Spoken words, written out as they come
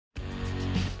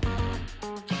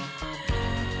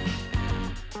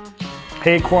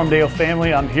Hey Cormdale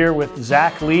family, I'm here with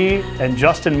Zach Lee and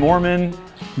Justin Mormon,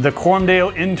 the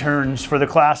Cormdale interns for the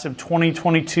class of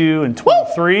 2022 and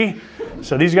 23.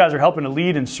 So these guys are helping to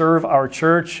lead and serve our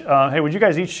church. Hey, would you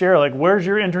guys each share, like, where's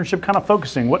your internship kind of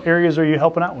focusing? What areas are you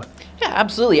helping out with? Yeah,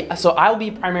 absolutely. So I'll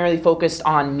be primarily focused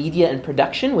on media and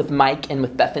production with Mike and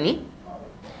with Bethany.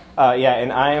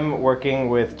 And I'm working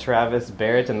with Travis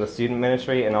Barrett in the student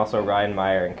ministry and also Ryan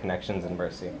Meyer in Connections and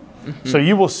Mercy. So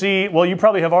you will see, well, you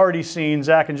probably have already seen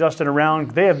Zach and Justin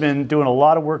around. They have been doing a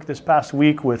lot of work this past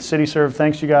week with CityServe.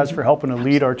 Thanks you guys for helping to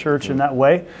lead our church in that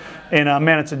way. And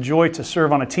man, it's a joy to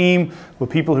serve on a team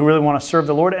with people who really want to serve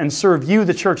the Lord and serve you,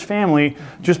 the church family,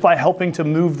 just by helping to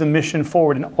move the mission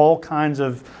forward in all kinds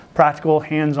of practical,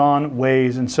 hands-on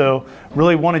ways. And so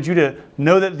really wanted you to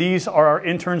know that these are our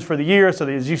interns for the year, so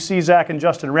that as you see Zach and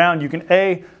Justin around, you can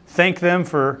A, thank them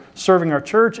for serving our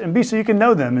church, and B, so you can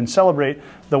know them and celebrate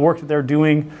the work that they're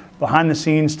doing behind the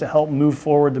scenes to help move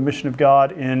forward the mission of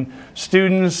God in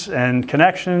students and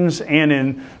connections and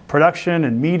in production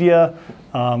and media.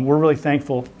 We're really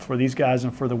thankful for these guys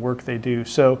and for the work they do.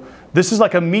 So this is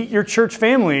like a meet your church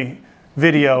family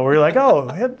video where you're like,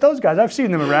 oh, those guys, I've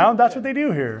seen them around. That's what they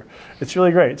do here. It's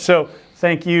really great. So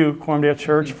thank you, Cormdale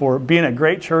Church, for being a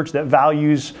great church that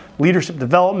values leadership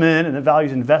development and that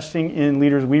values investing in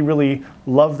leaders. We really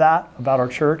love that about our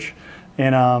church,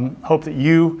 and hope that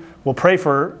you will pray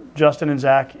for Justin and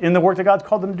Zach in the work that God's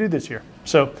called them to do this year.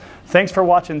 So thanks for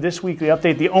watching this weekly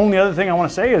update. The only other thing I want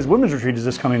to say is Women's Retreat is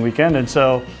this coming weekend, and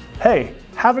so, hey,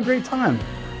 have a great time.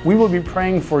 We will be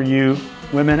praying for you,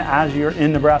 women, as you're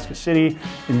in Nebraska City,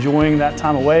 enjoying that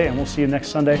time away, and we'll see you next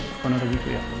Sunday for another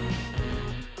weekly update.